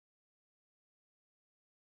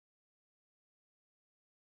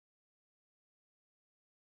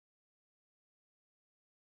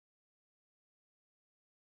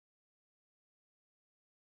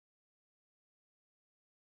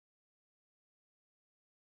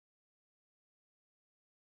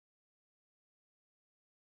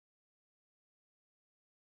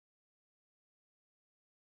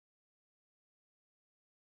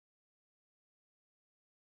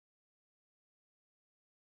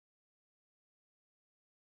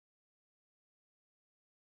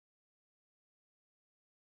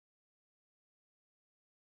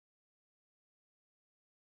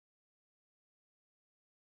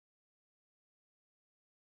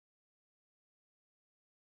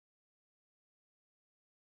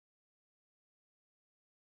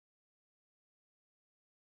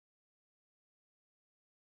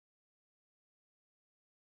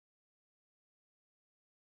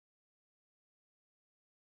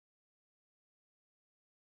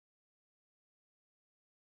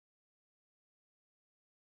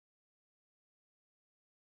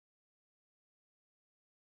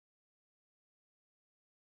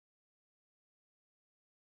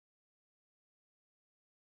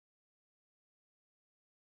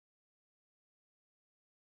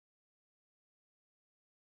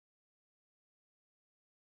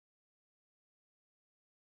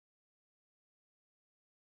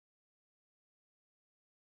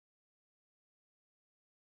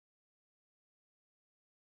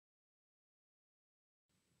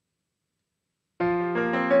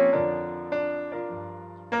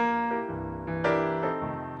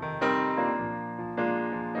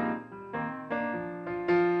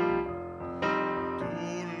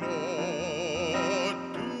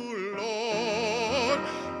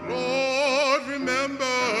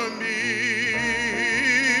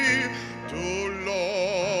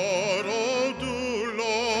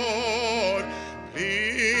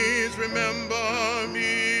remember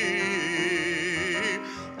me.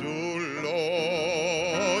 Do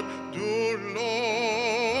Lord,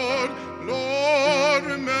 Lord,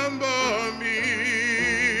 remember me.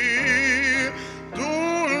 Do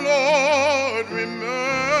Lord, remember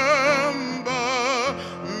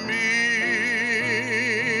me.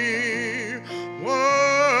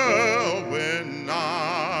 Well, when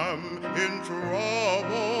I'm in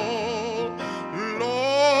trouble,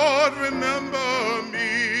 Lord, remember me.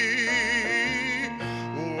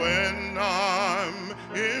 When I'm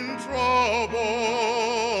in trouble,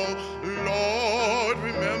 Lord,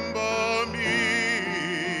 remember me.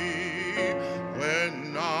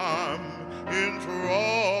 When I'm in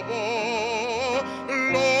trouble,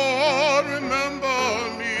 Lord, remember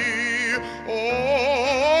me.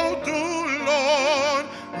 Oh, do Lord,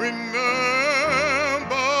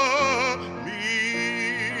 remember me.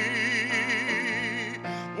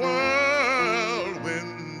 Well,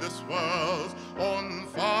 when this world's on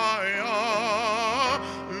fire,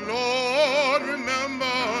 Lord,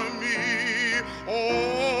 remember me.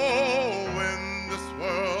 Oh, when this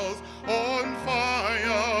world's on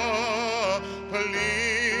fire,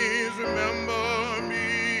 please remember me.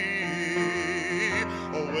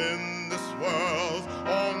 Oh, when this world's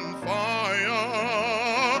on fire,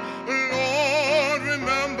 Lord,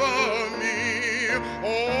 remember me.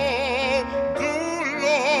 Oh, do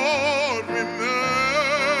Lord,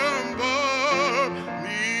 remember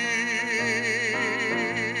me.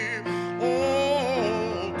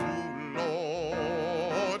 Oh,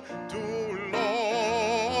 do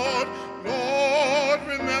Lord, Lord,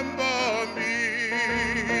 remember me.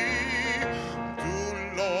 Do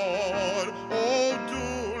Lord, oh, do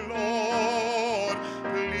Lord,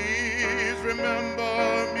 please remember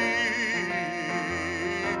me.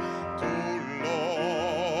 Do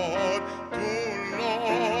Lord,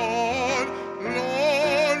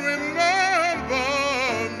 Lord, remember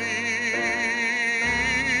me.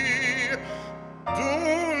 Do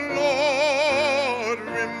Lord,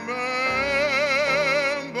 remember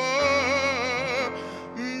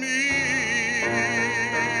me.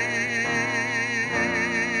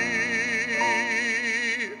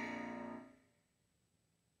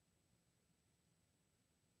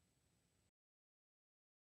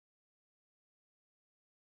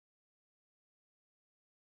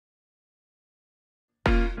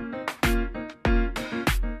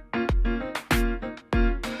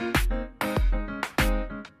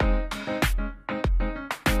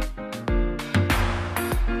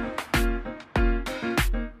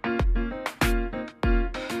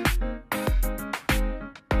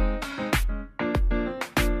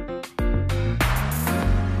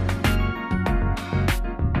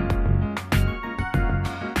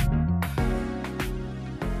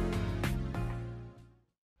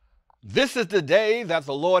 This is the day that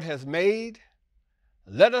the Lord has made.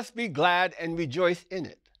 Let us be glad and rejoice in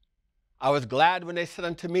it. I was glad when they said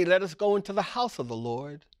unto me, let us go into the house of the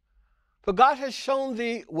Lord. For God has shown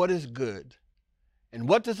thee what is good. And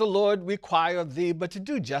what does the Lord require of thee but to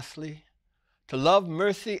do justly, to love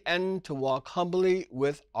mercy, and to walk humbly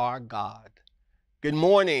with our God? Good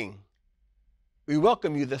morning. We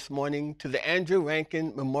welcome you this morning to the Andrew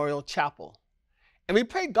Rankin Memorial Chapel. And we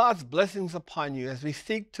pray God's blessings upon you as we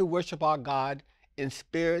seek to worship our God in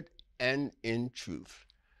spirit and in truth.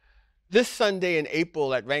 This Sunday in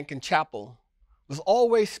April at Rankin Chapel was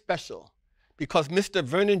always special because Mr.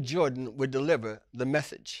 Vernon Jordan would deliver the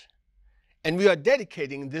message. And we are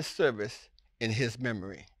dedicating this service in his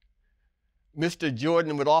memory. Mr.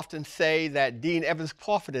 Jordan would often say that Dean Evans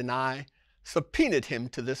Crawford and I subpoenaed him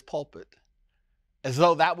to this pulpit. As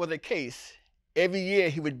though that were the case, every year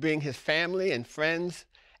he would bring his family and friends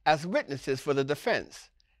as witnesses for the defense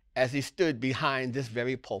as he stood behind this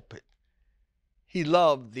very pulpit. He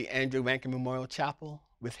loved the Andrew Rankin Memorial Chapel.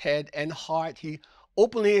 With head and heart, he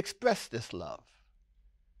openly expressed this love.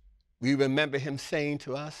 We remember him saying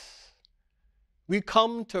to us, "We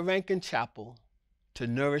come to Rankin Chapel to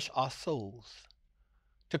nourish our souls,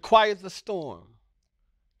 to quiet the storm,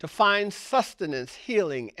 to find sustenance,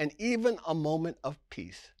 healing, and even a moment of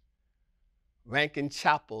peace. Rankin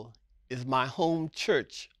Chapel is my home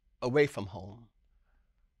church away from home.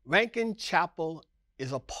 Rankin Chapel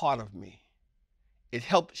is a part of me. It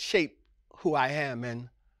helps shape who I am and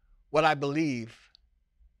what I believe,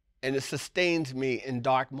 and it sustains me in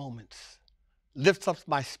dark moments, lifts up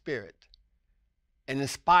my spirit, and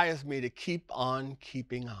inspires me to keep on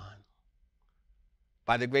keeping on.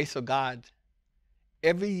 By the grace of God,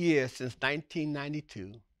 every year since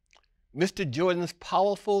 1992, Mr. Jordan's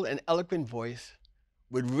powerful and eloquent voice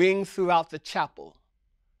would ring throughout the chapel,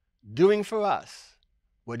 doing for us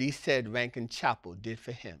what he said Rankin Chapel did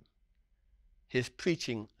for him. His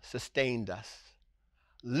preaching sustained us,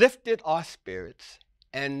 lifted our spirits,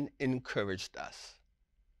 and encouraged us.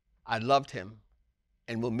 I loved him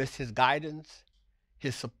and will miss his guidance,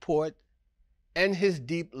 his support, and his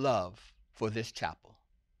deep love for this chapel.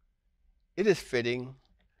 It is fitting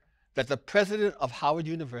that the president of Howard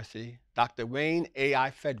University, Dr. Wayne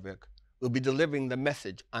A.I. Frederick, will be delivering the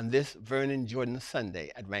message on this Vernon Jordan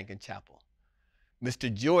Sunday at Rankin Chapel.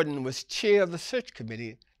 Mr. Jordan was chair of the search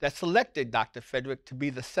committee that selected Dr. Frederick to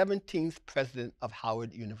be the 17th president of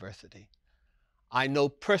Howard University. I know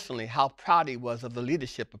personally how proud he was of the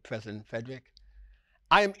leadership of President Frederick.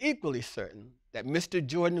 I am equally certain that Mr.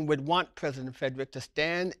 Jordan would want President Frederick to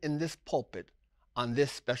stand in this pulpit on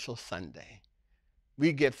this special Sunday.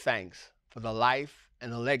 We give thanks for the life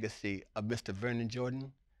and the legacy of Mr. Vernon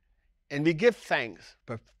Jordan, and we give thanks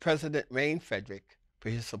for President Wayne Frederick for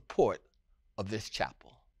his support of this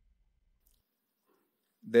chapel.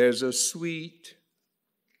 There's a sweet,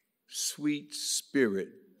 sweet spirit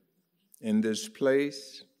in this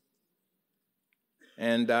place,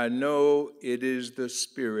 and I know it is the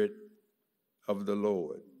Spirit of the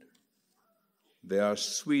Lord. There are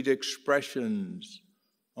sweet expressions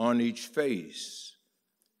on each face,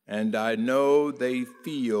 and I know they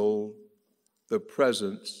feel the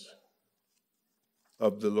presence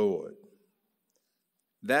of the Lord.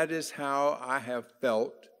 That is how I have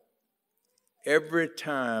felt every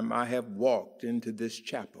time I have walked into this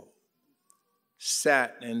chapel,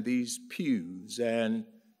 sat in these pews, and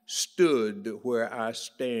stood where I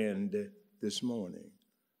stand this morning.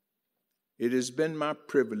 It has been my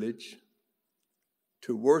privilege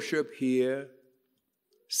to worship here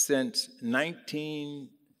since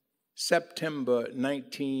September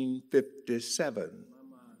 1957,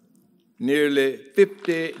 nearly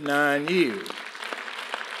 59 years.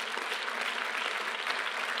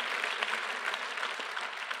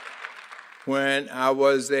 When I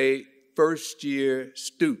was a first-year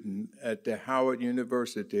student at the Howard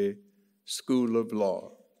University School of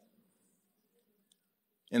Law.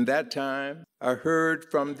 In that time, I heard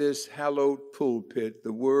from this hallowed pulpit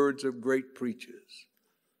the words of great preachers: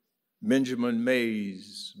 Benjamin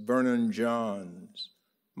Mays, Vernon Johns,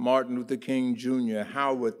 Martin Luther King Jr.,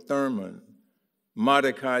 Howard Thurman,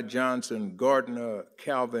 Mordecai Johnson, Gardner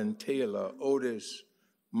Calvin Taylor, Otis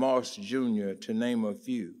Moss Jr., to name a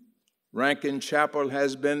few. Rankin Chapel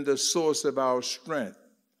has been the source of our strength,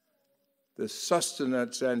 the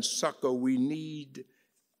sustenance and succor we need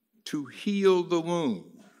to heal the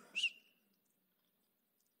wounds,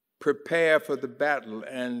 prepare for the battle,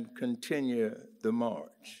 and continue the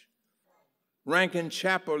march. Rankin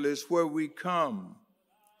Chapel is where we come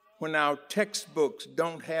when our textbooks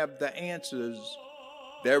don't have the answers.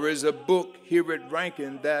 There is a book here at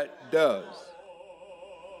Rankin that does.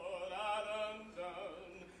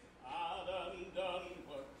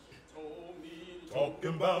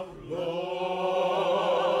 Talking about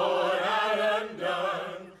Lord, I done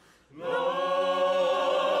done. Lord,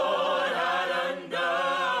 I done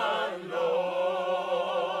done.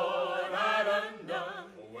 Lord, I done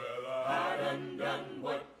done. Well, I done done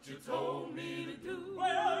what you told me to do.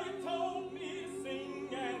 Well, you told me to sing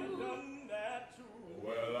and I done that too.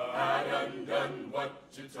 Well, I done done what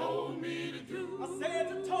you told me to do. I said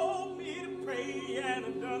you told me to pray and I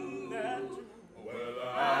done that too. Well,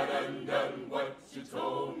 I done what you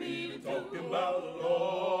told me to talk about,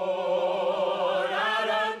 Lord.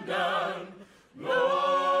 I done,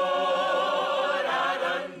 Lord.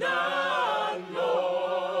 I done,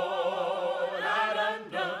 Lord. I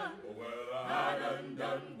done. Well, I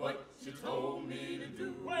done what you told me to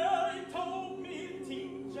do. Well, you told me to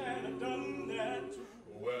teach and I done that too.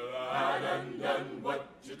 Well, I done what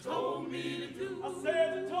you told me to do. I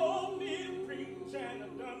said you told me to preach and I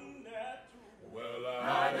done that too. Well,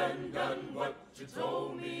 I done what you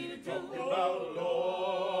told me to talk about,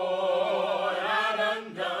 Lord. I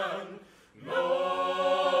done,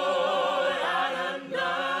 Lord. I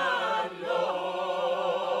done,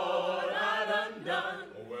 Lord. I done.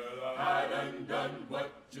 Well, I done what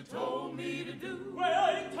you told me to do.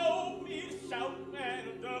 Well, you told me to shout and I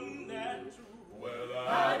done that too. Well,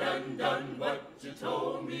 I done what you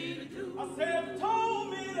told me to do. I said you told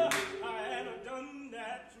me to, and I done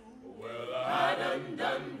that too. Well, I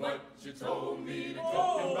done what you told me to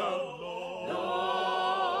talk about, Lord.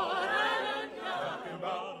 Lord, I done talking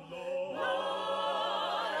about, Lord.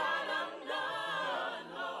 Lord, I done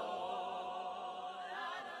Lord,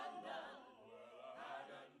 I done Well, I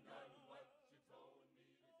done what you told me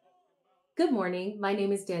to talk about. Good morning. My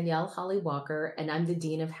name is Danielle Holly Walker, and I'm the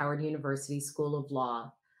Dean of Howard University School of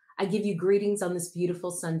Law. I give you greetings on this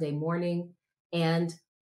beautiful Sunday morning and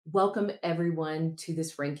welcome everyone to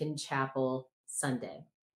this Rankin Chapel Sunday.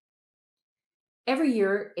 Every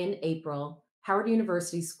year in April, Howard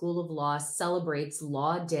University School of Law celebrates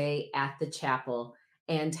Law Day at the chapel,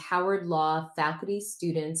 and Howard Law faculty,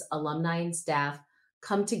 students, alumni, and staff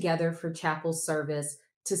come together for chapel service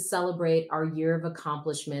to celebrate our year of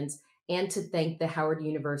accomplishments and to thank the Howard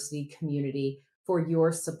University community for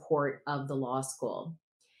your support of the law school.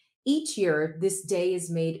 Each year, this day is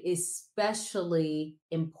made especially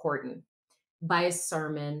important by a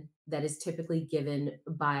sermon that is typically given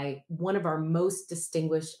by one of our most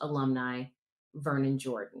distinguished alumni, Vernon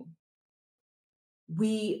Jordan.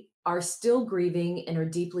 We are still grieving and are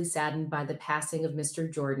deeply saddened by the passing of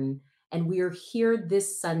Mr. Jordan, and we are here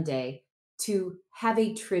this Sunday to have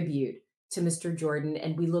a tribute to Mr. Jordan,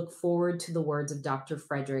 and we look forward to the words of Dr.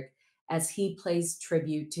 Frederick as he plays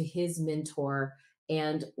tribute to his mentor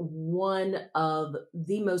and one of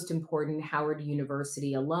the most important Howard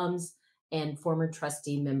University alums and former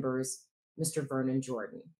trustee members, Mr. Vernon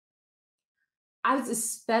Jordan. I was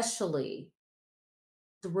especially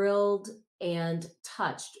thrilled and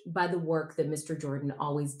touched by the work that Mr. Jordan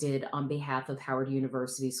always did on behalf of Howard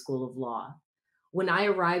University School of Law. When I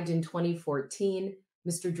arrived in 2014,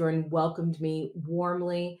 Mr. Jordan welcomed me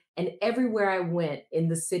warmly, and everywhere I went in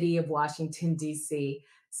the city of Washington, D.C.,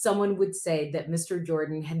 someone would say that Mr.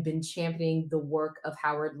 Jordan had been championing the work of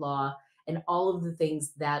Howard Law and all of the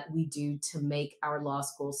things that we do to make our law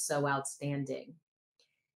school so outstanding.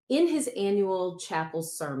 In his annual chapel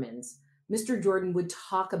sermons, Mr. Jordan would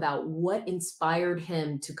talk about what inspired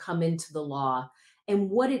him to come into the law and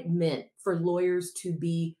what it meant for lawyers to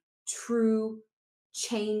be true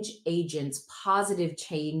change agents, positive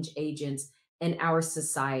change agents in our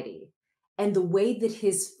society, and the way that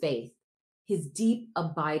his faith, his deep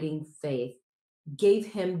abiding faith, gave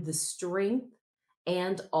him the strength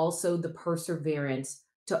and also the perseverance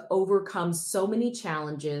to overcome so many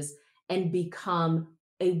challenges and become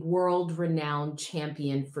a world-renowned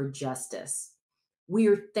champion for justice. We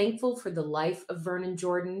are thankful for the life of Vernon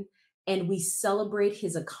Jordan, and we celebrate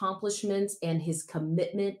his accomplishments and his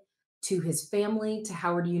commitment to his family, to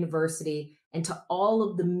Howard University, and to all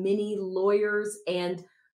of the many lawyers and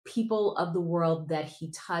people of the world that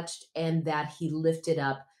he touched and that he lifted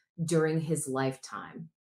up during his lifetime.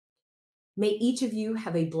 May each of you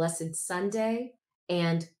have a blessed Sunday,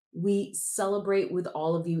 and we celebrate with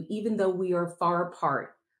all of you. Even though we are far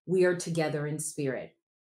apart, we are together in spirit.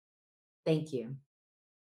 Thank you.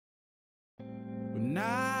 When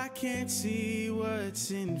I can't see what's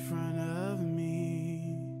in front of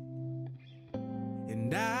me,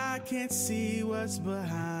 and I can't see what's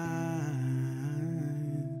behind,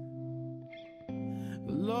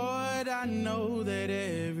 but Lord, I know that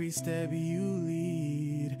every step you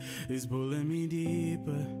lead is pulling me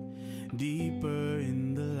deeper, deeper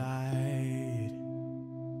in the light.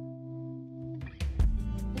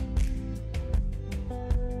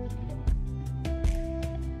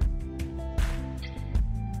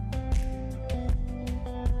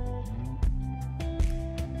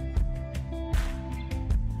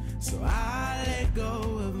 So I let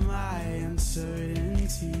go of my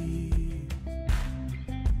uncertainty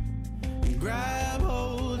and grab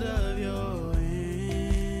hold of your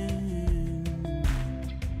hand.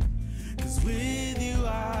 'Cause with you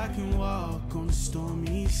I can walk on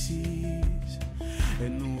stormy seas,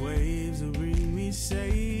 and the waves will bring me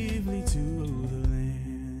safely to the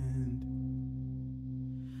land.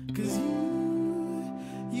 'Cause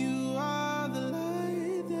you are the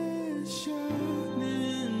light that's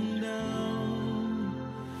shining down,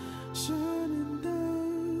 shining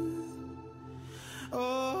down.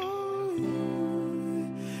 Oh,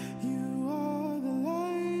 you are the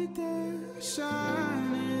light that's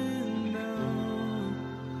shining down,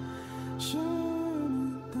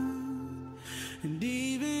 shining down. And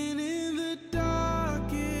even in the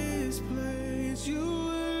darkest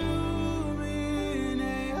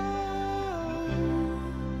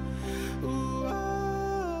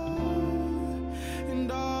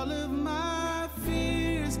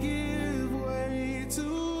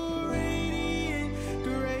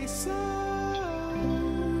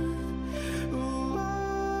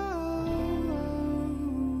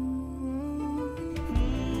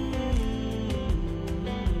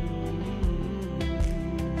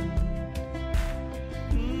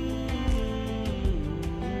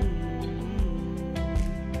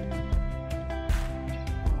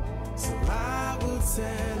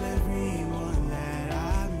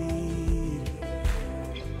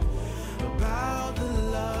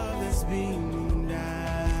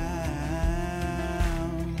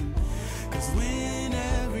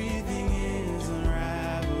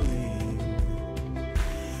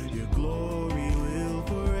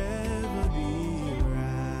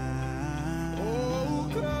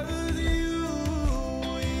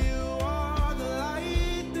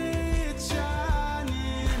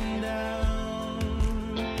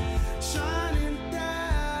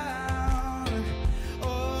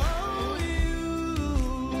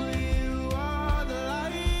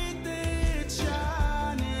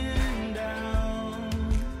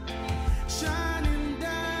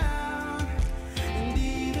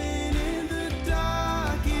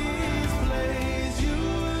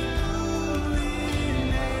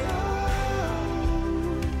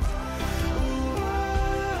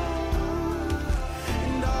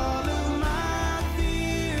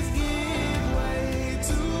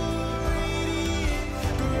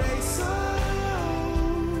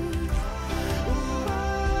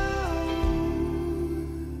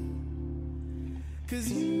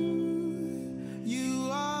is you. You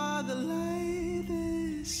are the light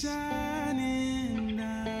that's shining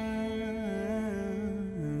down.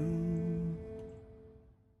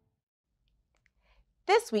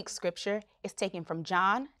 This week's scripture is taken from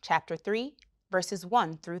John chapter 3, verses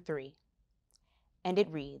 1 through 3. And it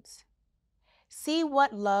reads, "See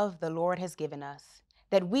what love the Lord has given us,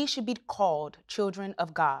 that we should be called children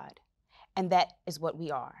of God, and that is what we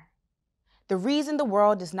are. The reason the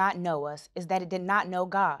world does not know us is that it did not know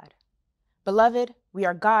God. Beloved, we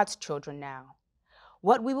are God's children now.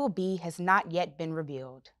 What we will be has not yet been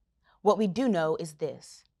revealed. What we do know is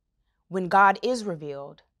this: when God is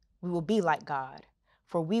revealed, we will be like God,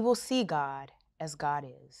 for we will see God as God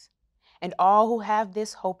is. And all who have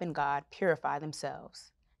this hope in God purify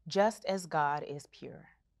themselves, just as God is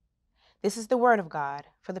pure." This is the word of God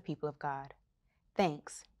for the people of God.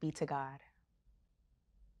 Thanks be to God.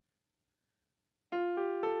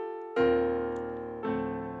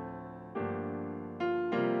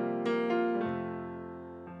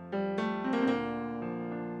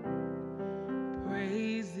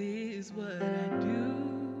 Praise is what I do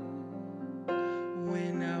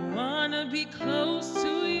when I want to be close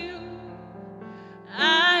to you.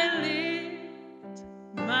 I lift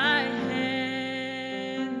my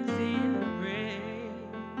hands in praise.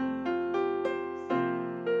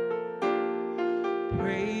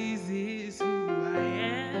 Praise is who I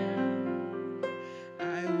am.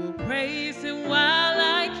 I will praise him while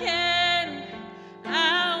I can.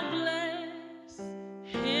 I'll bless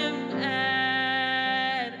him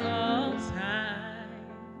at all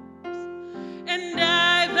times. And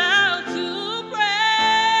I vow to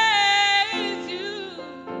praise you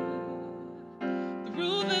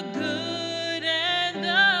through the good and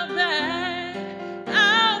the bad.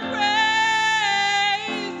 I'll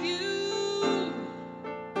praise you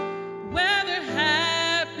whether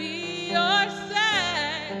happy or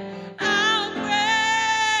sad. I'll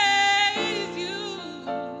praise you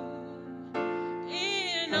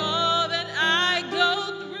in all that I go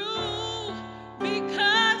through,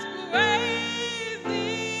 because praise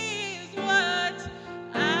is what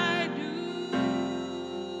I do.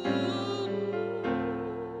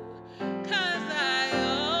 'Cause I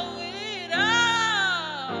owe it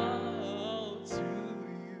all to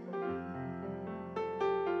you.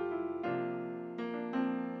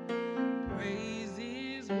 Praise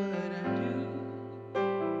is what I do,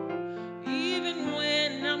 even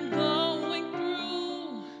when I'm going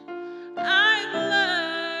through. I've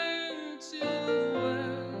learned to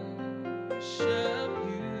worship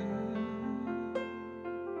you.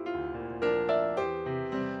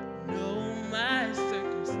 No, my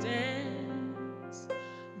circumstance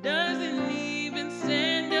doesn't even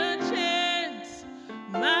stand a chance.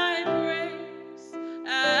 My praise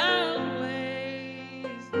outweighs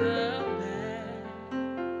the bad.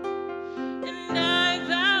 And I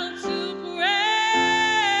vow to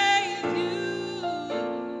praise you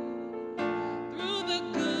through the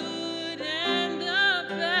good and the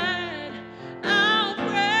bad. I'll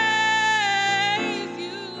praise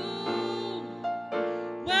you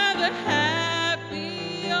whether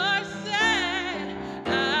happy or sad.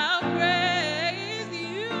 I'll praise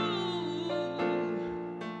you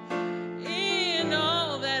in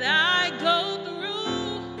all that I go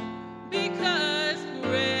through, because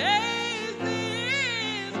praise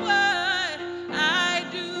is what I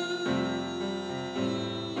do.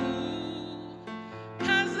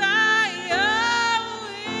 'Cause I owe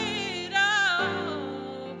it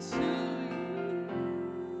all to you.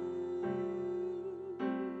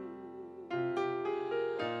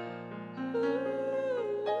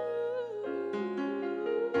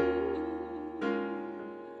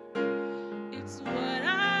 It's what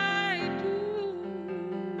I do.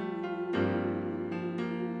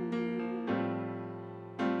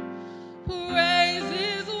 Praise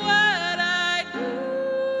is what I do.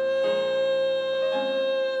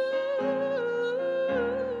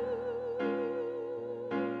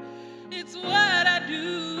 It's what I do.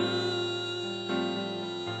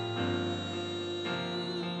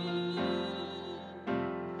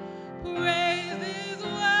 Praise is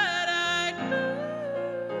what I do.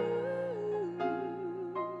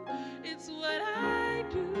 It's what I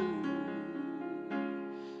do.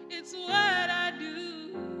 It's what I do.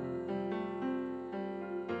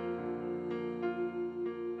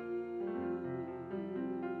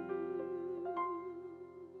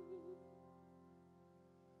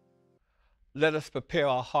 Let us prepare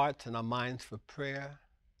our hearts and our minds for prayer.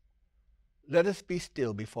 Let us be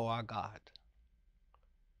still before our God.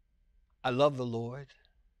 I love the Lord.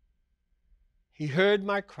 He heard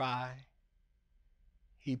my cry.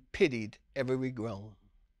 He pitied every groan.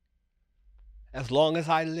 As long as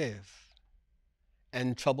I live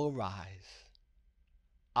and trouble rise,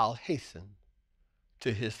 I'll hasten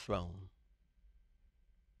to his throne.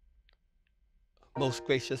 Most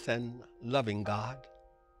gracious and loving God,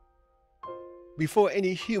 before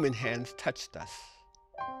any human hands touched us,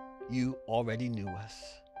 you already knew us.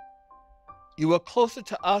 You were closer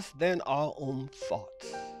to us than our own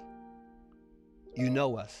thoughts. You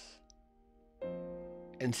know us,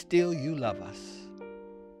 and still you love us.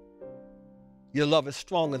 Your love is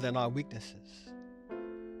stronger than our weaknesses,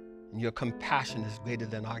 and your compassion is greater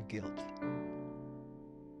than our guilt.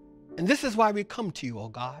 And this is why we come to you, O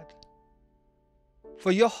God,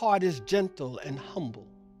 for your heart is gentle and humble,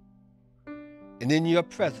 and in your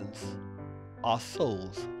presence our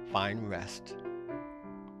souls find rest.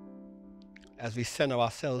 As we center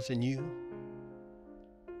ourselves in you,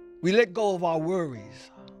 we let go of our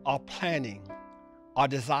worries, our planning, our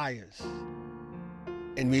desires,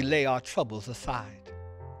 and we lay our troubles aside.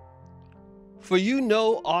 For you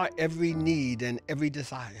know our every need and every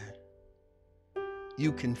desire.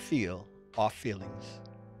 You can feel our feelings.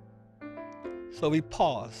 So we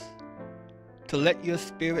pause to let your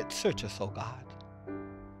Spirit search us, O God,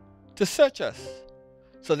 to search us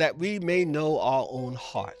so that we may know our own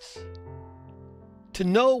hearts, to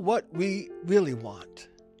know what we really want,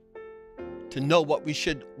 to know what we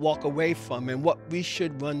should walk away from and what we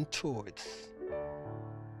should run towards.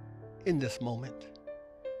 In this moment,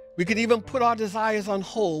 we could even put our desires on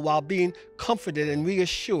hold while being comforted and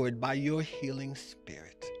reassured by your healing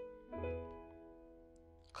Spirit.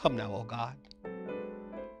 Come now, O God,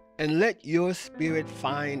 and let your Spirit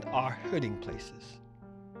find our hurting places.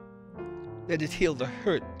 Let it heal the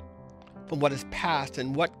hurt from what is past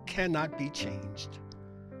and what cannot be changed.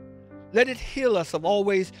 Let it heal us of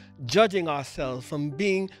always judging ourselves, from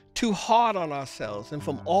being too hard on ourselves, and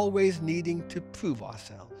from always needing to prove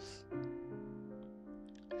ourselves.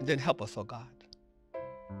 And then help us, oh God.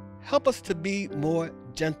 Help us to be more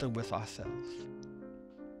gentle with ourselves,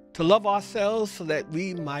 to love ourselves so that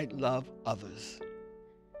we might love others.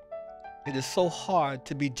 It is so hard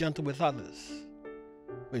to be gentle with others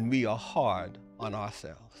when we are hard on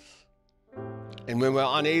ourselves, and when we're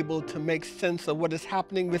unable to make sense of what is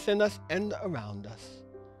happening within us and around us.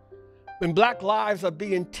 When Black lives are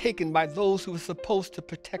being taken by those who are supposed to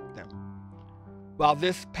protect them, while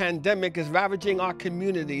this pandemic is ravaging our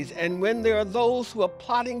communities, and when there are those who are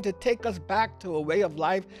plotting to take us back to a way of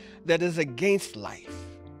life that is against life.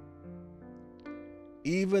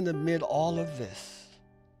 Even amid all of this,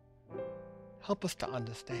 help us to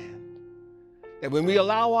understand that when we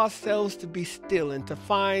allow ourselves to be still and to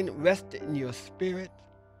find rest in your Spirit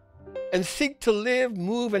and seek to live,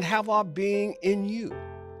 move, and have our being in you,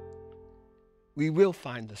 we will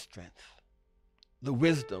find the strength, the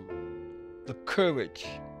wisdom, the courage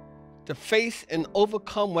to face and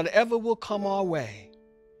overcome whatever will come our way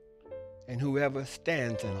and whoever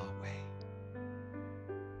stands in our way.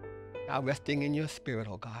 Now, resting in your Spirit,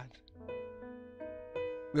 oh God,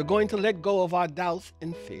 we're going to let go of our doubts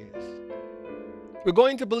and fears. We're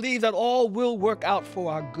going to believe that all will work out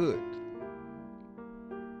for our good.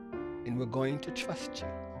 And we're going to trust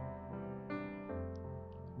you.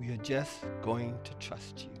 We are just going to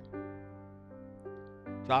trust you.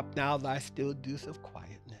 Drop now thy still deuce of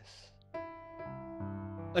quietness,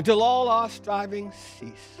 until all our striving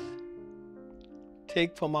cease.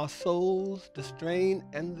 Take from our souls the strain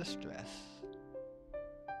and the stress,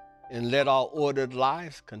 and let our ordered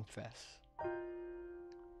lives confess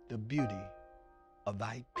the beauty of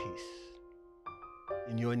thy peace.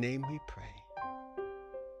 In your name we pray.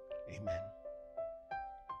 Amen.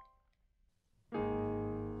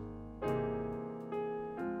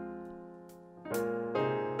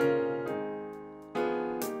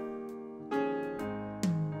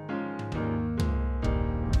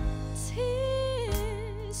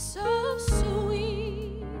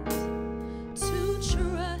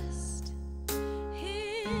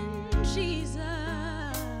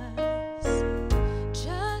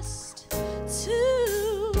 Just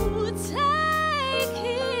to take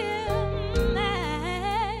him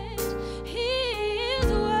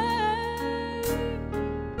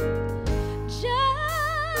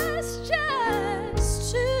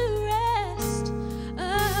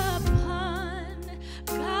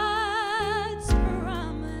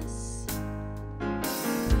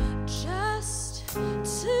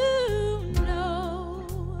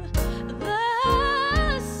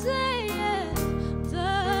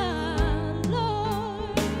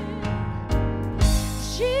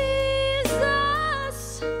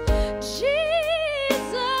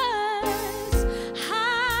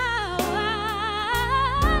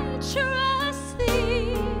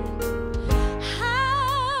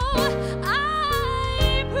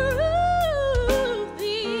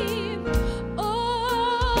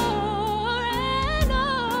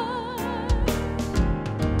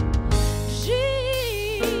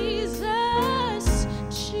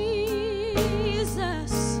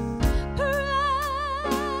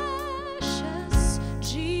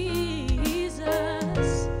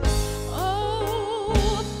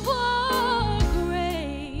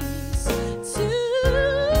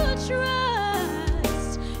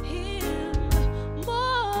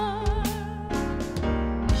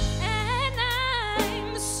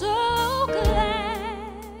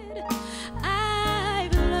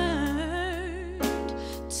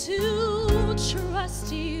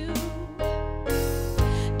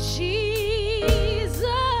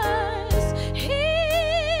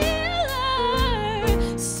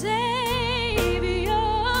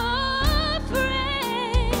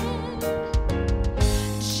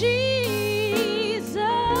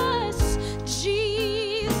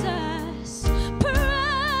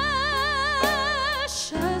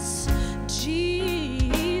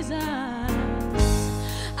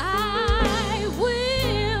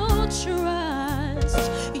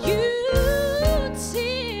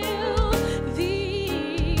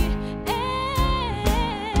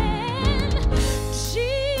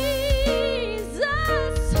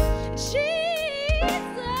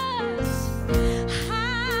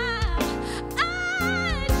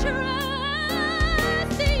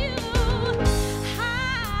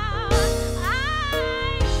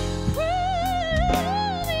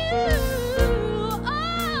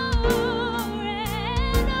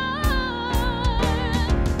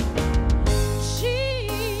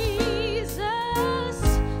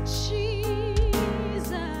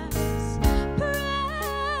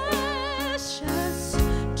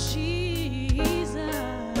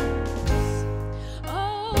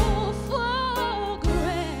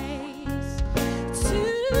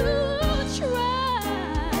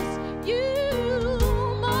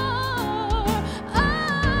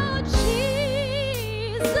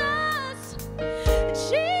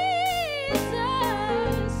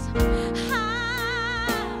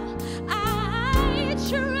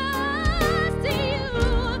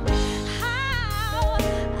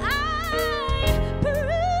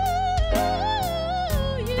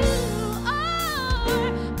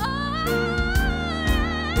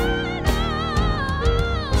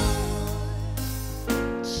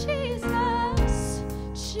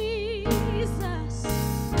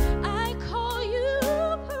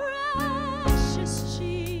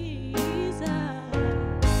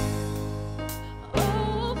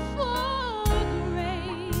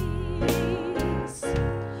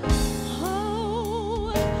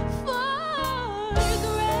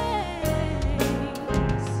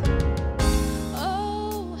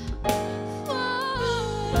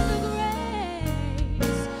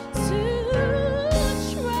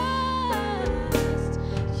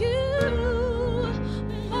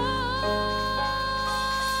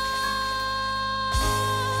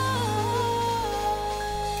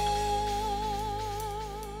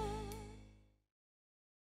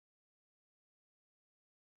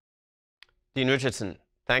Dean Richardson,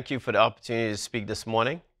 thank you for the opportunity to speak this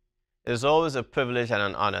morning. It is always a privilege and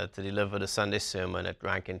an honor to deliver the Sunday sermon at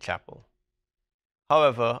Rankin Chapel.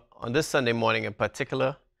 However, on this Sunday morning in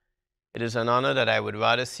particular, it is an honor that I would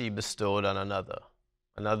rather see bestowed on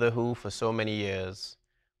another who, for so many years,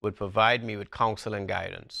 would provide me with counsel and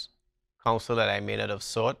guidance, counsel that I may not have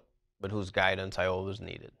sought, but whose guidance I always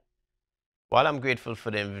needed. While I'm grateful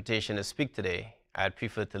for the invitation to speak today, I'd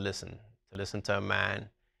prefer to listen to a man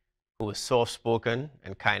who is soft-spoken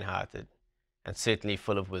and kind-hearted, and certainly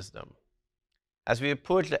full of wisdom. As we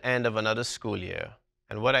approach the end of another school year,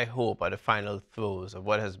 and what I hope are the final throes of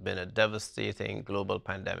what has been a devastating global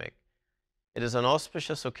pandemic, it is an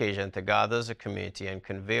auspicious occasion to gather as a community and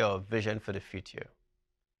convey our vision for the future.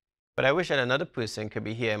 But I wish that another person could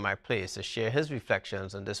be here in my place to share his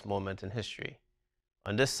reflections on this moment in history,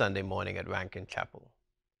 on this Sunday morning at Rankin Chapel.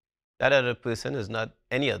 That other person is not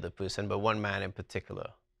any other person, but one man in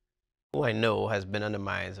particular, who I know has been on the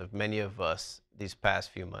minds of many of us these past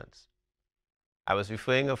few months. I was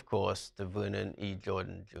referring, of course, to Vernon E.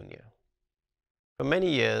 Jordan, Jr. For many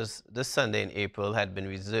years, this Sunday in April had been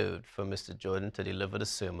reserved for Mr. Jordan to deliver the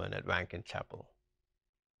sermon at Rankin Chapel.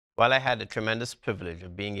 While I had the tremendous privilege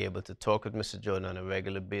of being able to talk with Mr. Jordan on a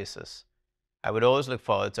regular basis, I would always look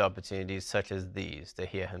forward to opportunities such as these to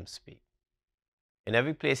hear him speak. In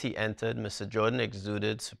every place he entered, Mr. Jordan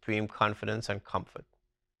exuded supreme confidence and comfort.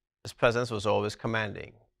 His presence was always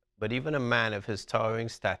commanding, but even a man of his towering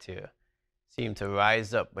stature seemed to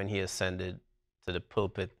rise up when he ascended to the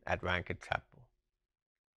pulpit at Rankin Chapel.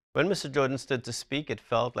 When Mr. Jordan stood to speak, it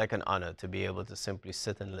felt like an honor to be able to simply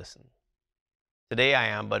sit and listen. Today I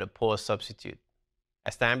am but a poor substitute.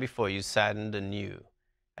 I stand before you saddened anew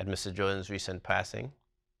at Mr. Jordan's recent passing.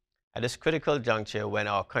 At this critical juncture when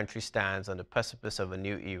our country stands on the precipice of a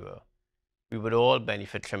new era, we would all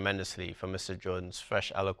benefit tremendously from Mr. Jordan's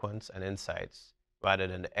fresh eloquence and insights rather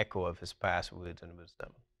than the echo of his past words and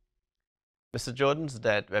wisdom. Mr. Jordan's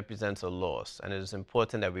death represents a loss, and it is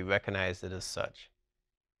important that we recognize it as such.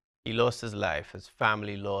 He lost his life, his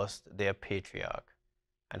family lost their patriarch,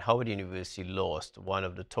 and Howard University lost one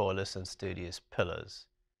of the tallest and sturdiest pillars.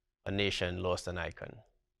 A nation lost an icon.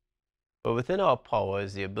 But within our power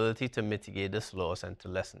is the ability to mitigate this loss and to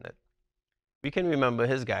lessen it. We can remember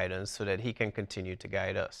his guidance so that he can continue to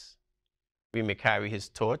guide us. We may carry his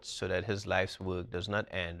torch so that his life's work does not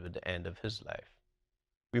end with the end of his life.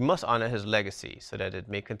 We must honor his legacy so that it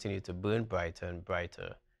may continue to burn brighter and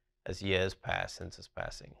brighter as years pass since his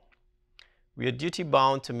passing. We are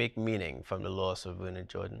duty-bound to make meaning from the loss of Vernon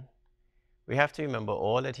Jordan. We have to remember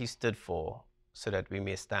all that he stood for so that we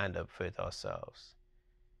may stand up for it ourselves.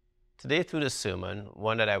 Today, through this sermon,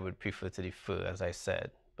 one that I would prefer to defer, as I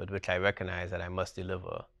said, but which I recognize that I must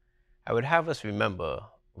deliver, I would have us remember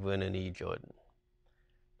Vernon E. Jordan.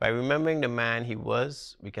 By remembering the man he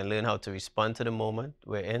was, we can learn how to respond to the moment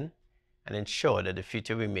we're in and ensure that the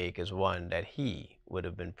future we make is one that he would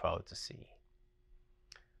have been proud to see.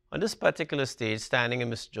 On this particular stage, standing in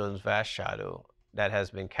Mr. Jordan's vast shadow that has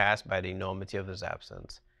been cast by the enormity of his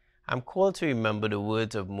absence, I'm called to remember the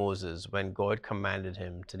words of Moses when God commanded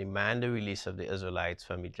him to demand the release of the Israelites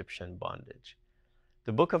from Egyptian bondage.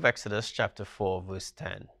 The book of Exodus, chapter 4, verse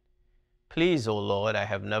 10. Please, O Lord, I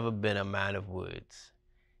have never been a man of words,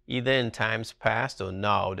 either in times past or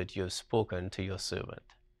now that you have spoken to your servant.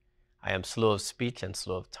 I am slow of speech and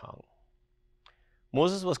slow of tongue.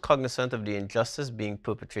 Moses was cognizant of the injustice being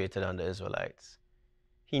perpetrated on the Israelites.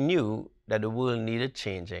 He knew that the world needed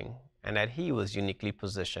changing and that he was uniquely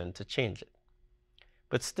positioned to change it.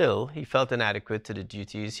 But still, he felt inadequate to the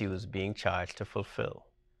duties he was being charged to fulfill.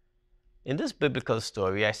 In this biblical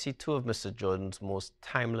story, I see two of Mr. Jordan's most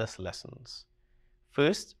timeless lessons.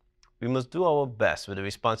 First, we must do our best with the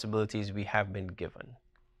responsibilities we have been given,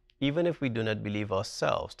 even if we do not believe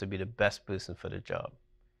ourselves to be the best person for the job.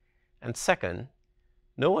 And second,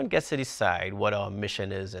 no one gets to decide what our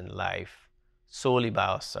mission is in life solely by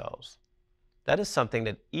ourselves. That is something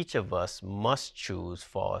that each of us must choose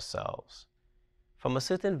for ourselves. From a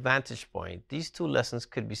certain vantage point, these two lessons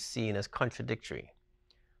could be seen as contradictory.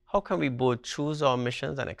 How can we both choose our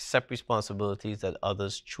missions and accept responsibilities that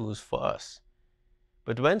others choose for us?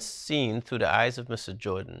 But when seen through the eyes of Mr.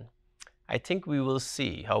 Jordan, I think we will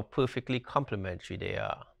see how perfectly complementary they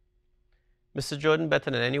are. Mr. Jordan,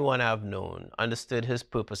 better than anyone I've known, understood his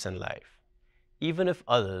purpose in life, even if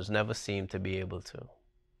others never seemed to be able to.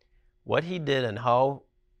 What he did and how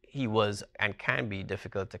he was and can be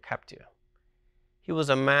difficult to capture. He was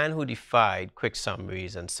a man who defied quick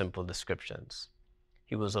summaries and simple descriptions.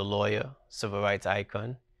 He was a lawyer, civil rights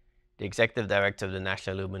icon, the executive director of the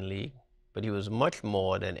National Urban League, but he was much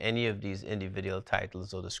more than any of these individual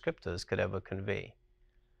titles or descriptors could ever convey.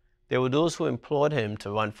 There were those who implored him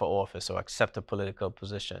to run for office or accept a political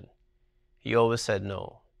position. He always said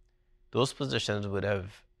no. Those positions would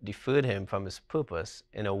have deferred him from his purpose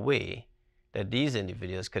in a way that these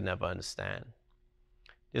individuals could never understand.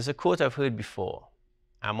 There's a quote I've heard before.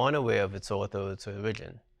 I'm unaware of its author or its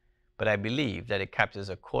origin, but I believe that it captures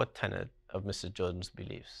a core tenet of Mr. Jordan's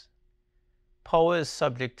beliefs. Power is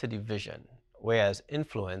subject to division, whereas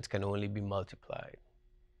influence can only be multiplied.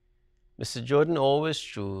 Mr. Jordan always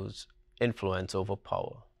chose influence over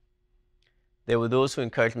power. There were those who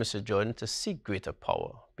encouraged Mr. Jordan to seek greater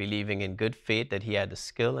power, believing in good faith that he had the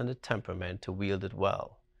skill and the temperament to wield it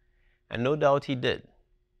well. And no doubt he did,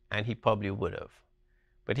 and he probably would have.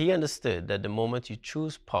 But he understood that the moment you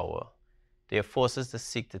choose power, there are forces that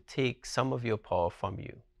seek to take some of your power from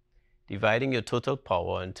you, dividing your total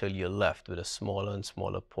power until you're left with a smaller and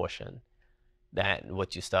smaller portion than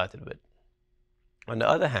what you started with. On the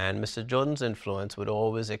other hand, Mr. Jordan's influence would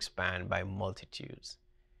always expand by multitudes.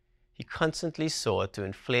 He constantly sought to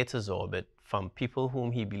inflate his orbit from people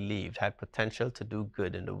whom he believed had potential to do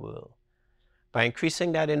good in the world. By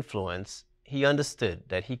increasing that influence, he understood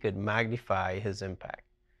that he could magnify his impact.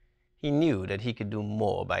 He knew that he could do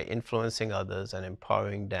more by influencing others and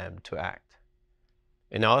empowering them to act.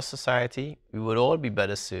 In our society, we would all be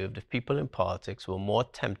better served if people in politics were more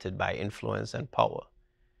tempted by influence and power.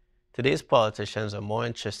 Today's politicians are more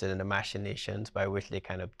interested in the machinations by which they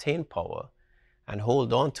can obtain power and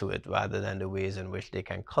hold on to it rather than the ways in which they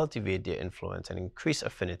can cultivate their influence and increase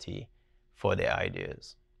affinity for their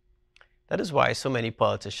ideas. That is why so many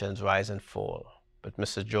politicians rise and fall, but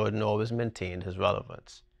Mr. Jordan always maintained his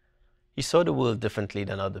relevance. He saw the world differently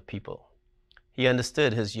than other people. He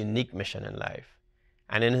understood his unique mission in life,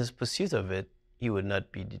 and in his pursuit of it, he would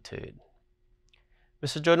not be deterred.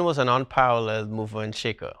 Mr. Jordan was an unparalleled mover and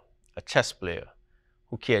shaker, a chess player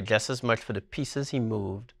who cared just as much for the pieces he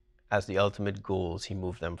moved as the ultimate goals he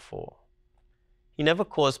moved them for. He never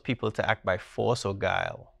caused people to act by force or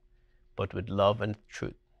guile, but with love and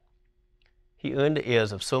truth. He earned the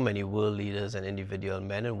ears of so many world leaders and individual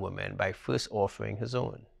men and women by first offering his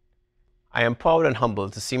own. I am proud and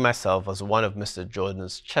humbled to see myself as one of Mr.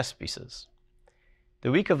 Jordan's chess pieces.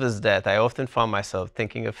 The week of his death, I often found myself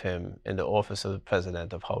thinking of him in the office of the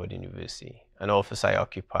president of Howard University, an office I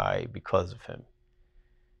occupy because of him.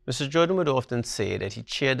 Mr. Jordan would often say that he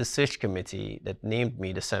chaired the search committee that named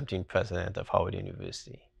me the 17th president of Howard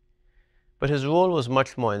University. But his role was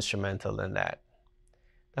much more instrumental than that.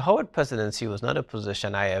 The Howard presidency was not a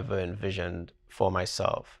position I ever envisioned for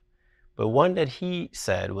myself, but one that he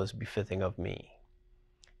said was befitting of me.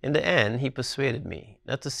 In the end, he persuaded me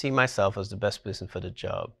not to see myself as the best person for the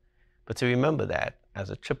job, but to remember that, as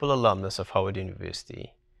a triple alumnus of Howard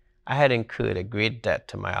University, I had incurred a great debt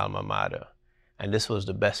to my alma mater, and this was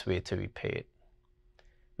the best way to repay it.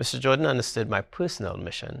 Mr. Jordan understood my personal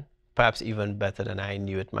mission, perhaps even better than I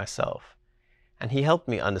knew it myself, and he helped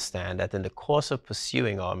me understand that in the course of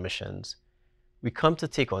pursuing our missions, we come to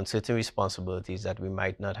take on certain responsibilities that we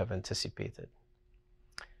might not have anticipated.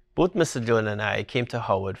 Both Mr. Jordan and I came to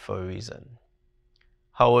Howard for a reason.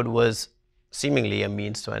 Howard was seemingly a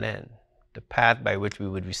means to an end, the path by which we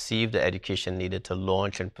would receive the education needed to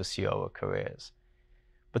launch and pursue our careers.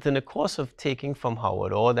 But in the course of taking from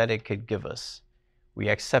Howard all that it could give us, we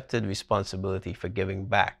accepted responsibility for giving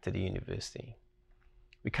back to the university.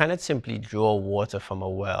 We cannot simply draw water from a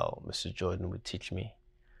well, Mr. Jordan would teach me.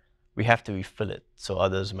 We have to refill it so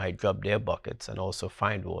others might drop their buckets and also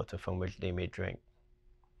find water from which they may drink.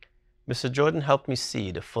 Mr. Jordan helped me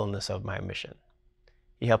see the fullness of my mission.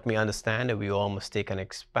 He helped me understand that we all must take an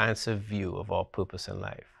expansive view of our purpose in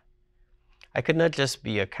life. I could not just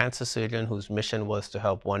be a cancer surgeon whose mission was to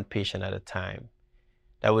help one patient at a time.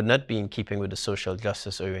 That would not be in keeping with the social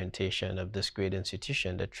justice orientation of this great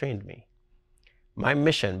institution that trained me. My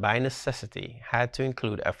mission, by necessity, had to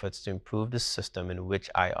include efforts to improve the system in which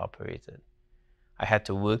I operated. I had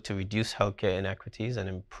to work to reduce healthcare inequities and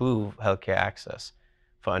improve healthcare access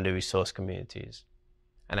for under-resourced communities.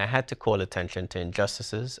 And I had to call attention to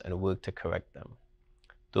injustices and work to correct them.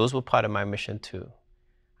 Those were part of my mission too,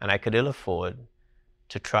 and I could ill afford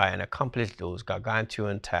to try and accomplish those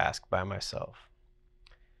gargantuan tasks by myself.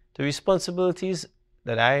 The responsibilities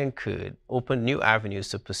that I incurred opened new avenues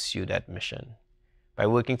to pursue that mission. By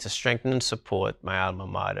working to strengthen and support my alma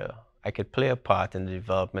mater, I could play a part in the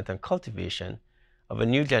development and cultivation of a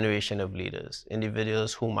new generation of leaders,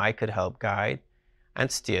 individuals whom I could help guide and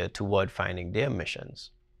steer toward finding their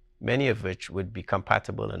missions, many of which would be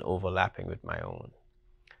compatible and overlapping with my own.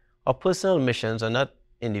 Our personal missions are not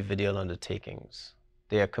individual undertakings.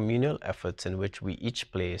 they are communal efforts in which we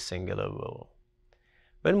each play a singular role.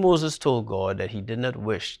 When Moses told God that he did not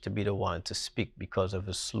wish to be the one to speak because of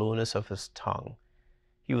the slowness of his tongue,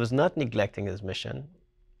 he was not neglecting his mission,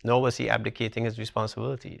 nor was he abdicating his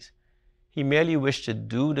responsibilities. He merely wished to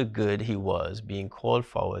do the good he was being called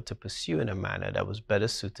forward to pursue in a manner that was better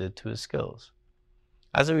suited to his skills.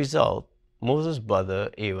 As a result, Moses'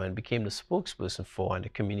 brother Aaron became the spokesperson for and the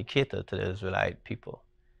communicator to the Israelite people.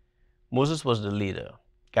 Moses was the leader,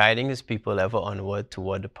 guiding his people ever onward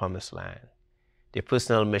toward the promised land. Their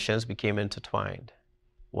personal missions became intertwined.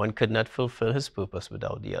 One could not fulfill his purpose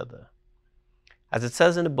without the other. As it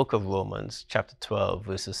says in the book of Romans, chapter 12,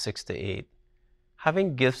 verses 6 to 8,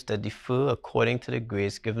 having gifts that differ according to the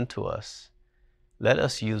grace given to us, let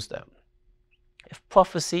us use them. If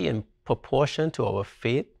prophecy in proportion to our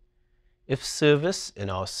faith, if service in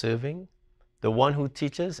our serving, the one who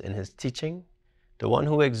teaches in his teaching, the one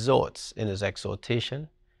who exhorts in his exhortation,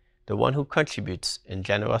 the one who contributes in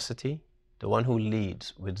generosity, the one who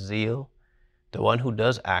leads with zeal, the one who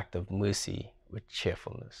does act of mercy with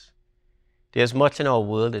cheerfulness. There's much in our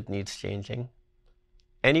world that needs changing.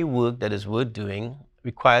 Any work that is worth doing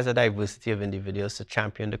requires a diversity of individuals to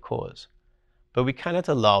champion the cause. But we cannot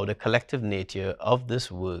allow the collective nature of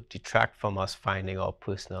this work detract from us finding our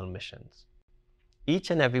personal missions.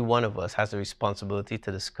 Each and every one of us has a responsibility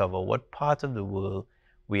to discover what part of the world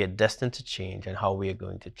we are destined to change and how we are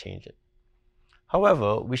going to change it.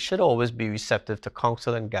 However, we should always be receptive to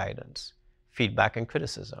counsel and guidance, feedback and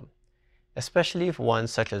criticism, especially if one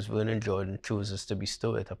such as Vernon Jordan chooses to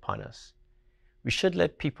bestow it upon us. We should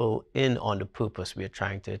let people in on the purpose we are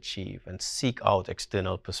trying to achieve and seek out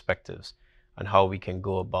external perspectives on how we can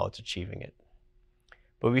go about achieving it.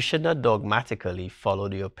 But we should not dogmatically follow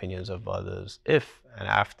the opinions of others if, and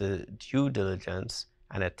after due diligence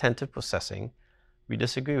and attentive processing, we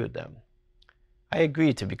disagree with them. I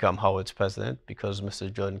agreed to become Howard's president because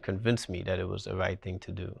Mr. Jordan convinced me that it was the right thing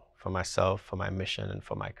to do for myself, for my mission, and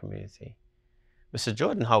for my community. Mr.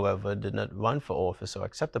 Jordan, however, did not run for office or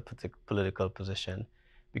accept a political position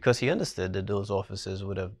because he understood that those offices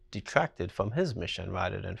would have detracted from his mission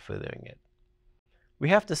rather than furthering it. We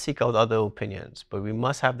have to seek out other opinions, but we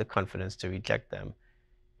must have the confidence to reject them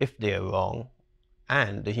if they are wrong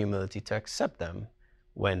and the humility to accept them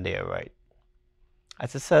when they are right.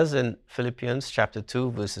 As it says in Philippians chapter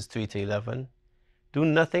 2, verses 3 to 11, do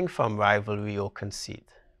nothing from rivalry or conceit,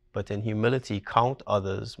 but in humility count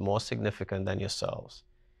others more significant than yourselves.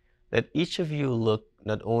 Let each of you look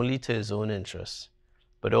not only to his own interests,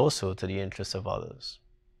 but also to the interests of others.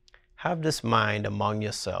 Have this mind among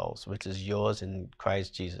yourselves, which is yours in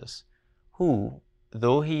Christ Jesus, who,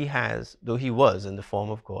 though he was in the form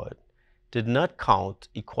of God, did not count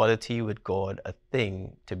equality with God a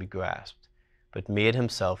thing to be grasped, but made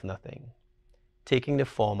himself nothing, taking the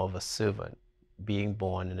form of a servant, being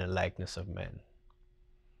born in the likeness of men.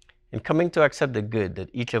 In coming to accept the good that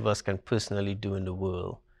each of us can personally do in the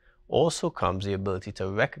world, also comes the ability to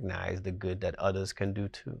recognize the good that others can do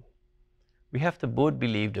too. We have to both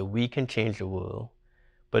believe that we can change the world,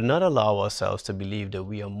 but not allow ourselves to believe that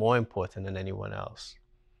we are more important than anyone else.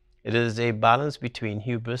 It is a balance between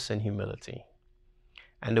hubris and humility.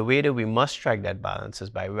 And the way that we must strike that balance is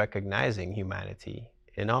by recognizing humanity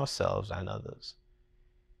in ourselves and others.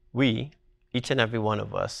 We, each and every one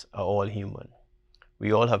of us, are all human.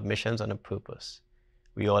 We all have missions and a purpose.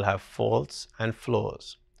 We all have faults and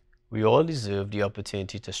flaws. We all deserve the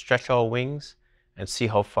opportunity to stretch our wings and see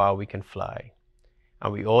how far we can fly.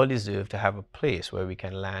 And we all deserve to have a place where we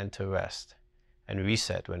can land to rest and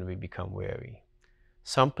reset when we become weary.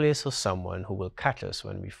 Some place or someone who will catch us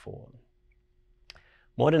when we fall.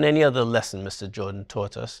 More than any other lesson, Mr. Jordan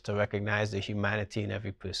taught us to recognize the humanity in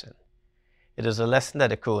every person. It is a lesson that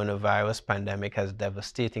the coronavirus pandemic has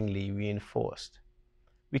devastatingly reinforced.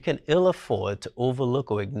 We can ill afford to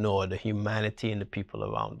overlook or ignore the humanity in the people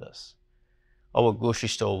around us. Our grocery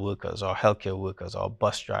store workers, our healthcare workers, our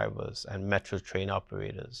bus drivers, and metro train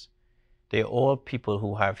operators. They are all people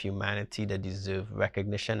who have humanity that deserve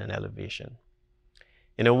recognition and elevation.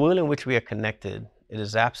 In a world in which we are connected, it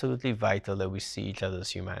is absolutely vital that we see each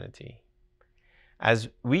other's humanity. As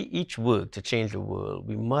we each work to change the world,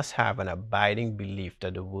 we must have an abiding belief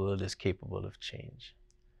that the world is capable of change.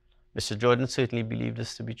 Mr. Jordan certainly believed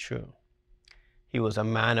this to be true. He was a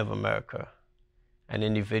man of America, an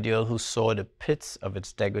individual who saw the pits of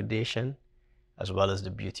its degradation as well as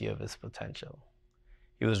the beauty of its potential.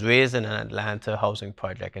 He was raised in an Atlanta housing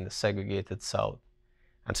project in the segregated South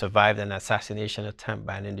and survived an assassination attempt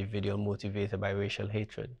by an individual motivated by racial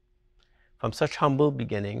hatred. From such humble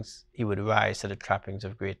beginnings, he would rise to the trappings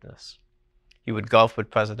of greatness. He would golf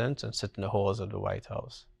with presidents and sit in the halls of the White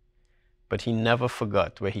House. But he never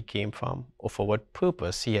forgot where he came from or for what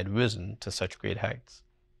purpose he had risen to such great heights.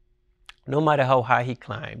 No matter how high he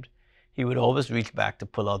climbed, he would always reach back to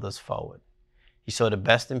pull others forward. He saw the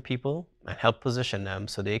best in people and helped position them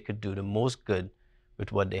so they could do the most good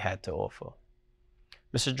with what they had to offer.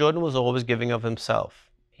 Mr. Jordan was always giving of himself.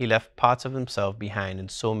 He left parts of himself behind in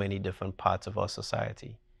so many different parts of our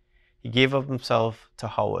society. He gave of himself to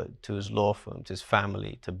Howard, to his law firm, to his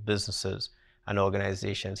family, to businesses and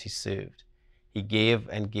organizations he served. He gave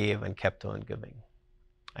and kept on giving.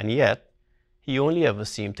 And yet, he only ever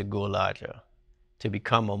seemed to go larger, to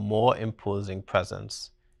become a more imposing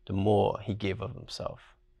presence the more he gave of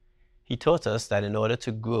himself. He taught us that in order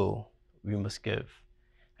to grow, we must give,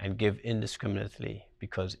 and give indiscriminately,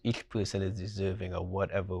 because each person is deserving of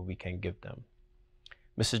whatever we can give them.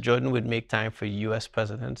 Mr. Jordan would make time for U.S.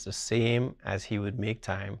 presidents the same as he would make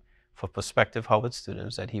time for prospective Howard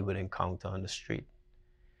students that he would encounter on the street.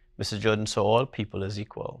 Mr. Jordan saw all people as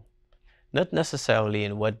equal, not necessarily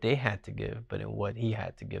in what they had to give, but in what he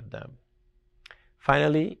had to give them.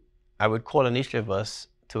 Finally, I would call on each of us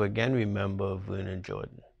to again remember Vernon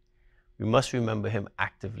Jordan. We must remember him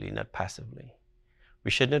actively, not passively.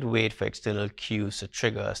 We should not wait for external cues to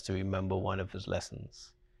trigger us to remember one of his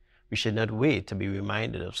lessons. We should not wait to be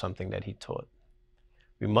reminded of something that he taught.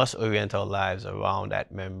 We must orient our lives around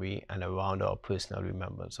that memory and around our personal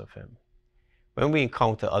remembrance of him. When we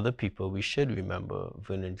encounter other people, we should remember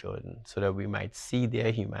Vernon Jordan so that we might see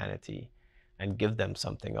their humanity and give them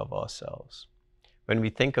something of ourselves. When we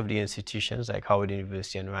think of the institutions like Howard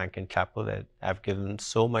University and Rankin Chapel that have given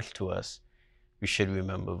so much to us, we should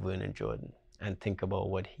remember Vernon Jordan and think about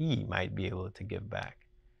what he might be able to give back.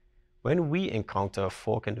 When we encounter a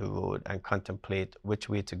fork in the road and contemplate which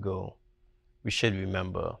way to go, we should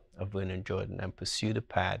remember Vernon Jordan and pursue the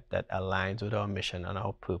path that aligns with our mission and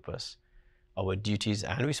our purpose, our duties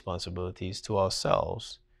and responsibilities to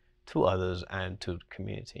ourselves, to others, and to the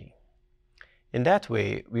community. In that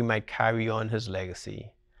way, we might carry on his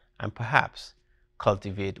legacy and perhaps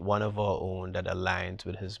cultivate one of our own that aligns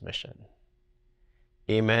with his mission.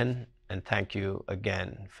 Amen, and thank you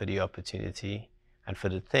again for the opportunity and for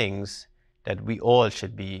the things that we all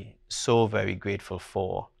should be so very grateful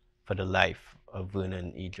for the life of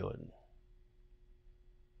Vernon E. Jordan.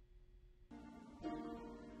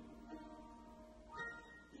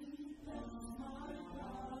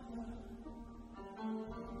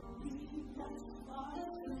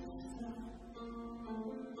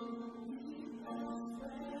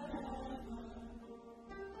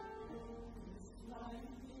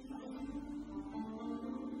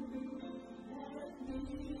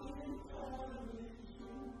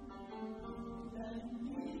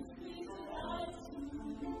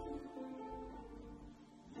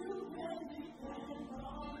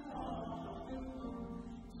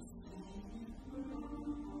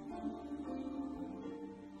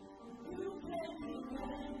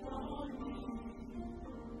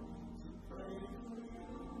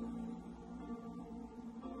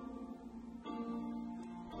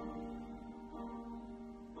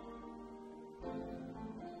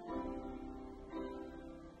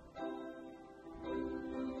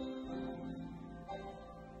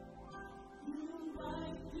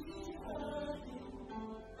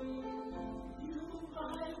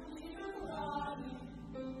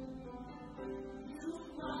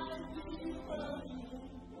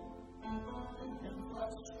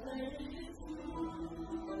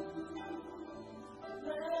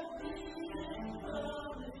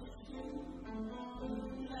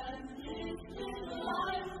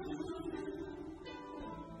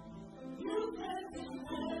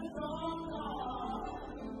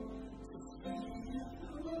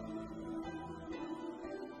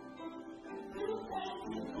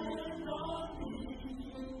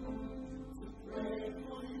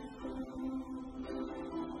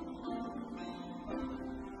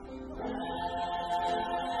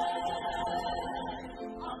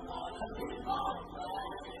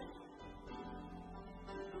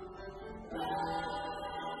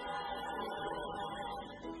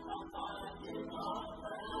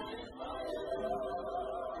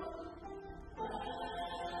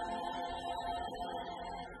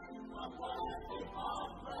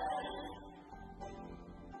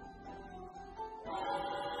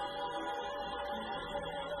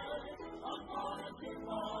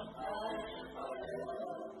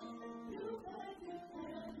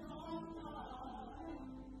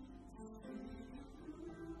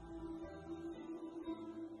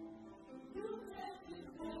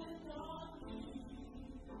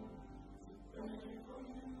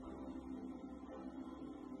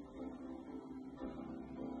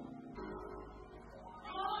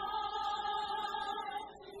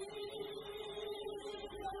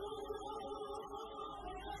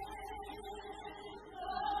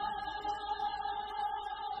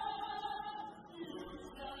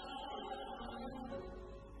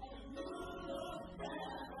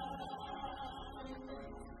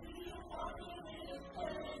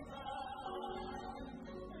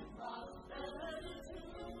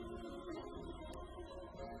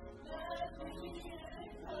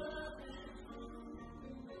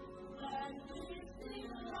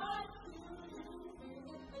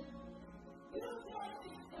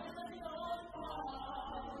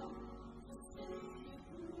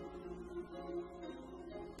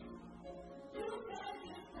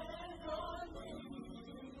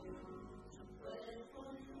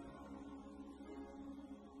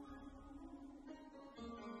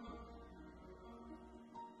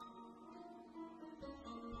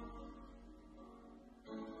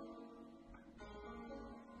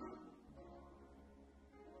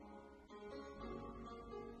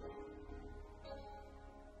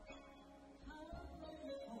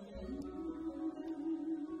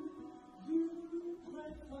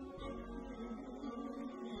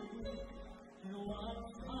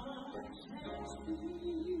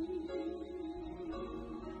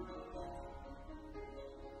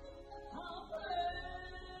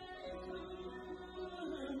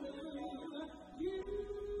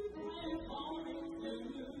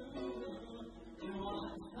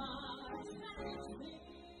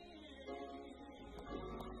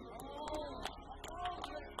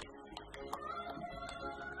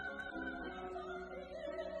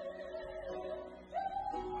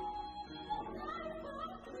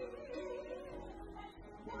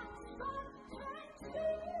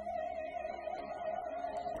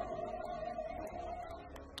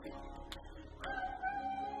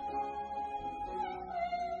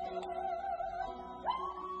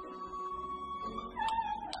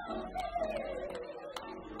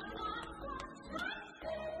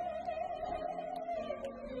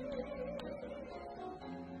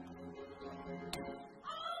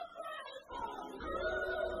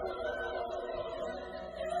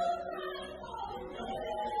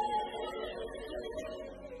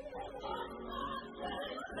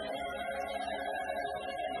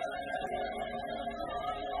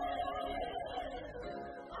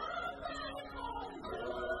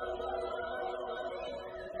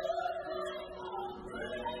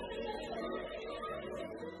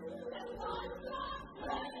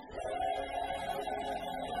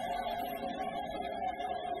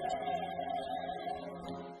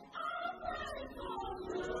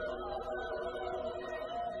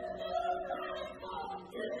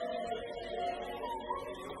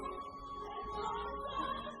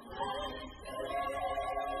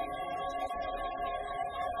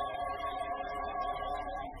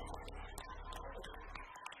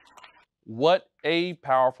 What a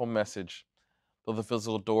powerful message. Though the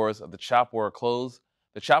physical doors of the chapel are closed,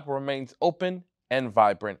 the chapel remains open and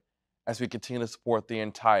vibrant as we continue to support the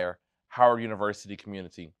entire Howard University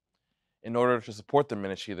community. In order to support the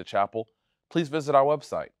ministry of the chapel, please visit our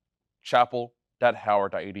website,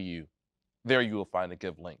 chapel.howard.edu. There you will find a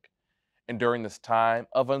give link. And during this time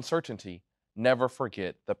of uncertainty, never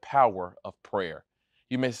forget the power of prayer.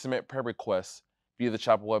 You may submit prayer requests via the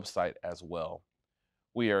chapel website as well.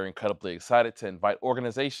 We are incredibly excited to invite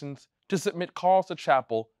organizations to submit calls to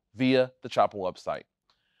chapel via the chapel website.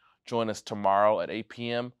 Join us tomorrow at 8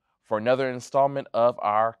 p.m. for another installment of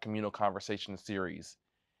our Communal Conversations series.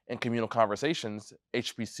 In Communal Conversations,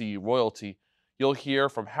 HBCU Royalty, you'll hear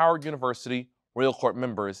from Howard University Royal Court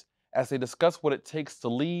members as they discuss what it takes to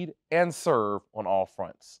lead and serve on all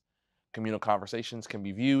fronts. Communal Conversations can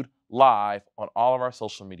be viewed live on all of our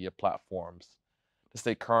social media platforms. To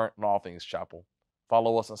stay current on all things chapel,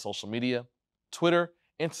 follow us on social media, Twitter,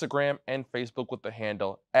 Instagram, and Facebook with the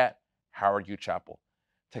handle @HowardUChapel.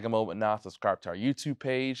 Take a moment now to subscribe to our YouTube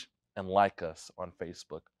page and like us on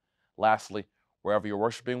Facebook. Lastly, wherever you're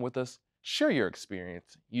worshiping with us, share your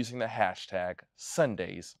experience using the hashtag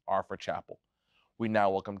 #SundaysAreForChapel. We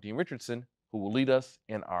now welcome Dean Richardson, who will lead us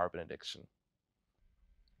in our benediction.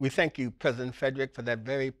 We thank you, President Frederick, for that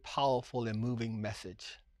very powerful and moving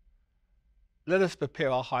message. Let us prepare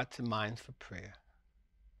our hearts and minds for prayer.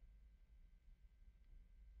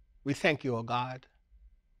 We thank you, O God,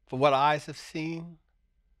 for what our eyes have seen,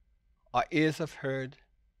 our ears have heard,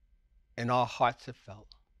 and our hearts have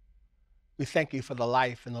felt. We thank you for the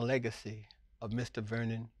life and the legacy of Mr.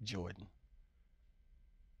 Vernon Jordan.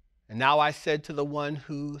 And now I said to the one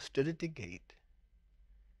who stood at the gate,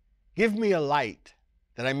 give me a light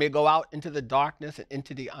that I may go out into the darkness and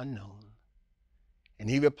into the unknown.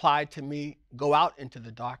 And he replied to me, go out into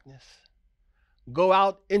the darkness, go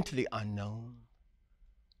out into the unknown,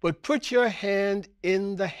 but put your hand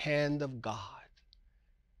in the hand of God,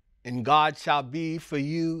 and God shall be for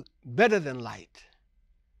you better than light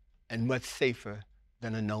and much safer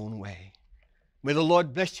than a known way. May the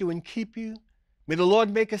Lord bless you and keep you. May the Lord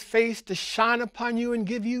make his face to shine upon you and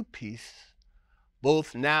give you peace,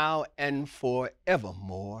 both now and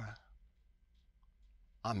forevermore.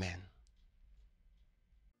 Amen.